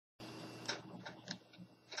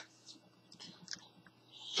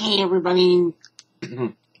Hey everybody, this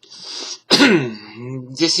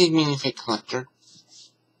is Minifig Collector.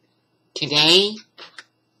 Today,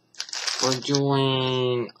 we're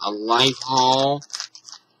doing a live haul.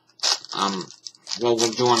 We're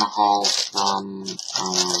doing a haul from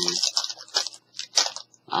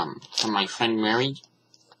my friend Mary.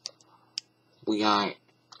 We got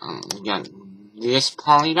this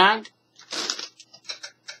poly bag.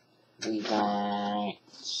 We got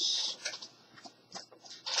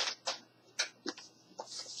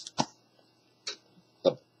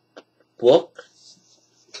the book.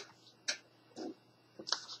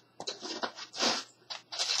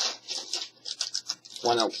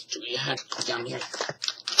 What else do we have down here?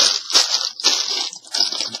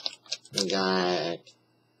 We got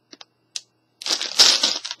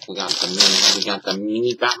the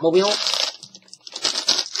mini Batmobile.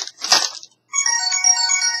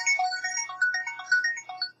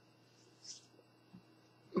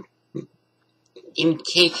 In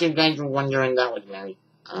case you guys were wondering, that was Mary.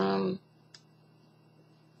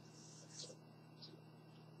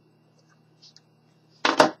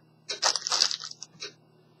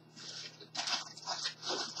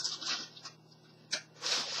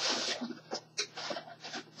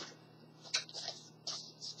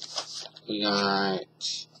 We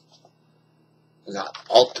got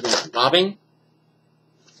Ultimate Robin.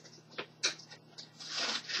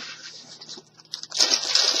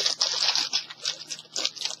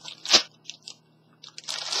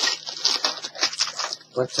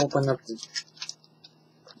 Let's open up the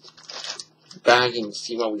bag and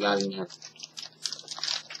see what we got in here.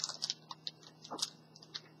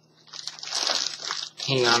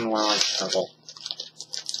 Hang on while I struggle.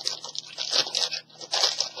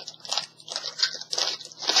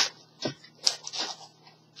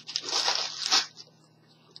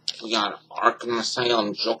 We got Arkham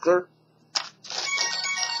Asylum Joker.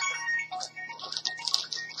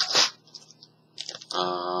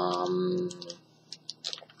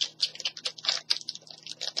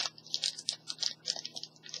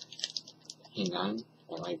 Hang on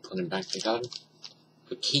while I put him back together.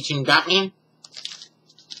 The Cajun Batman.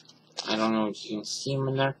 I don't know if you can see him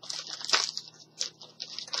in there.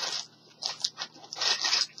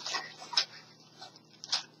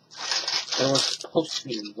 There was supposed to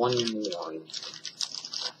be one more.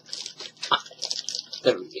 Ah,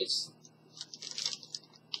 there he is.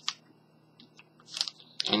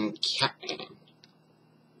 And Catman.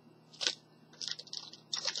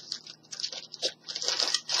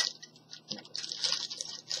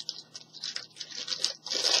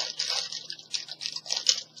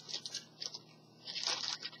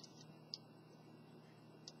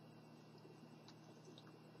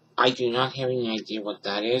 I do not have any idea what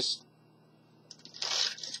that is.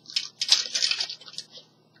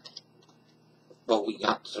 But we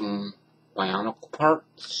got some bionicle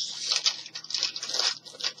parts.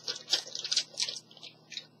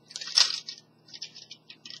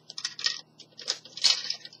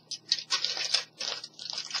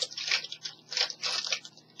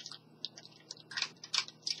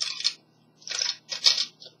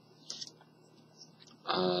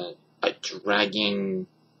 A dragon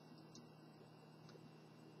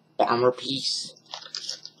armor piece.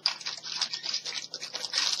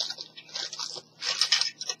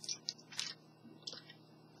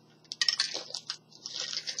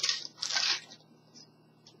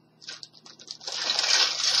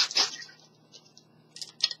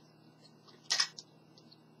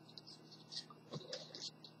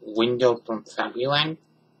 Window from Fabuland.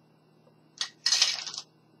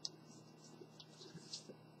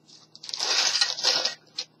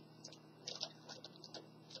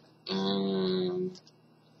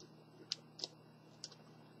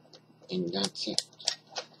 And that's it.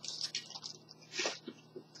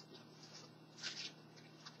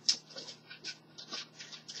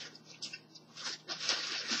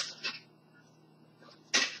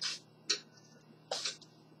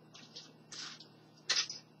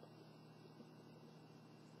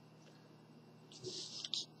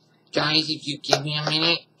 Guys, if you give me a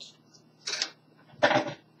minute.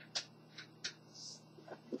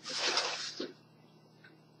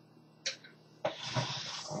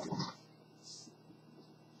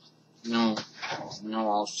 No,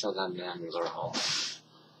 I'll show that in another haul.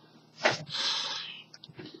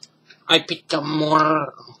 I picked up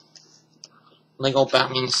more Lego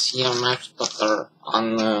Batman CMX, but they're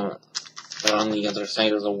on the other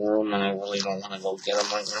side of the world, and I really don't want to go get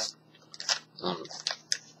them right now.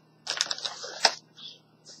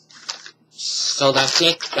 So that's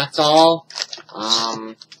it. That's all.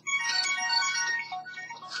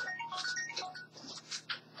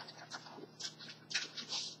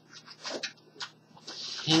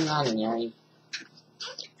 hang on, Mary.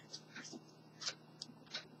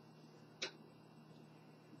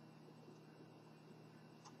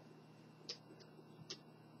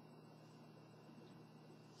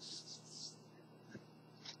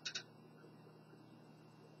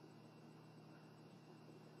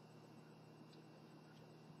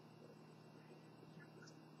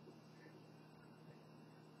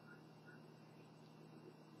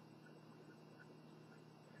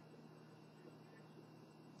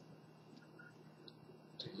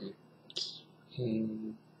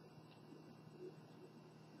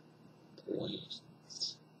 Boys.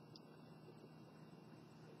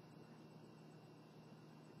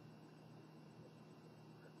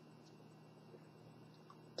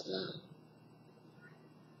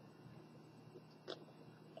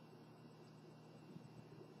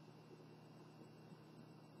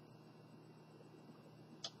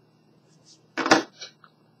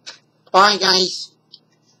 Bye, guys.